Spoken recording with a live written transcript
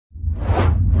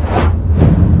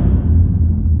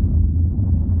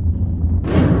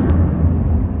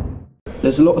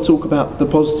There's a lot of talk about the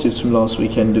positives from last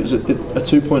weekend. It was a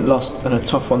 2-point loss and a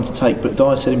tough one to take, but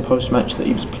Dyer said in post-match that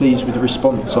he was pleased with the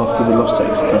response after the loss to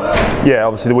Exeter. Yeah,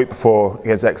 obviously the week before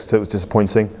against Exeter was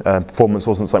disappointing. Performance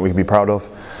wasn't something we could be proud of.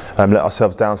 Let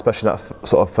ourselves down, especially in that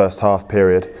sort of first half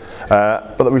period.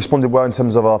 But we responded well in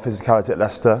terms of our physicality at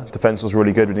Leicester. Defence was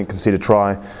really good, we didn't concede a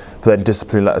try, but then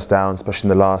discipline let us down,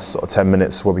 especially in the last sort of 10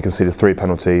 minutes where we conceded 3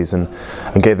 penalties and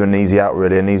gave them an easy out,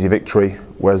 really, an easy victory.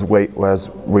 Whereas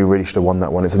we really should have won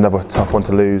that one. It's another tough one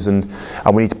to lose, and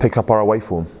we need to pick up our away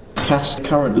form. Castres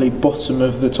currently bottom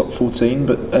of the top 14,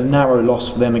 but a narrow loss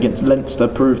for them against Leinster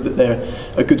proved that they're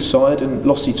a good side. And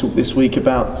Lossie talked this week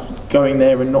about going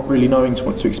there and not really knowing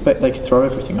what to expect. They could throw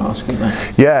everything at us, couldn't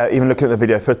they? Yeah, even looking at the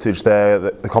video footage there,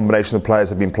 the combination of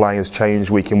players have been playing has changed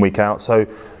week in, week out. So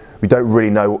we don't really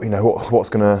know, what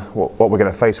we're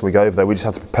going to face when we go over there. We just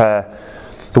have to prepare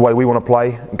the way we want to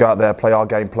play, go out there, play our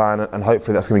game plan, and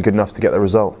hopefully that's going to be good enough to get the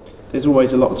result. There's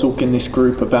always a lot of talk in this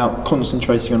group about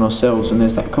concentrating on ourselves, and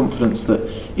there's that confidence that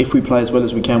if we play as well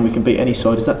as we can beat any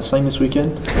side. Is that the same this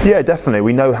weekend? Yeah, definitely.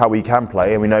 We know how we can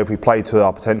play, and we know if we play to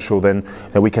our potential, then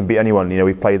we can beat anyone.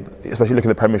 We've played, especially looking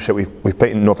at the Premiership, we've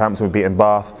beaten Northampton, we've beaten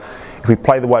Bath. If we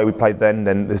play the way we played then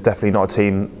there's definitely not a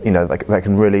team that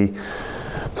can really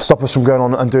stop us from going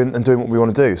on and doing what we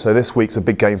want to do. So this week's a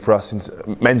big game for us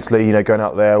mentally, going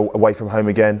out there away from home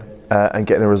again and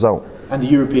getting the result. And the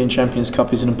European Champions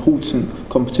Cup is an important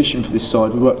competition for this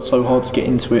side. We worked so hard to get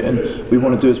into it, and we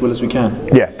want to do as well as we can.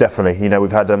 Yeah, definitely.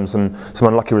 We've had some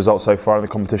unlucky results so far in the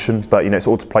competition, but it's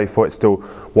all to play for. It's still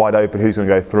wide open who's going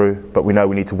to go through, but we know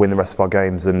we need to win the rest of our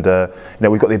games, and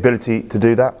we've got the ability to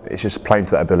do that. It's just playing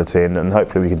to that ability, and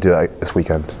hopefully we can do that this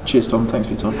weekend. Cheers, Tom. Thanks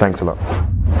for your time. Thanks a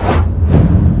lot.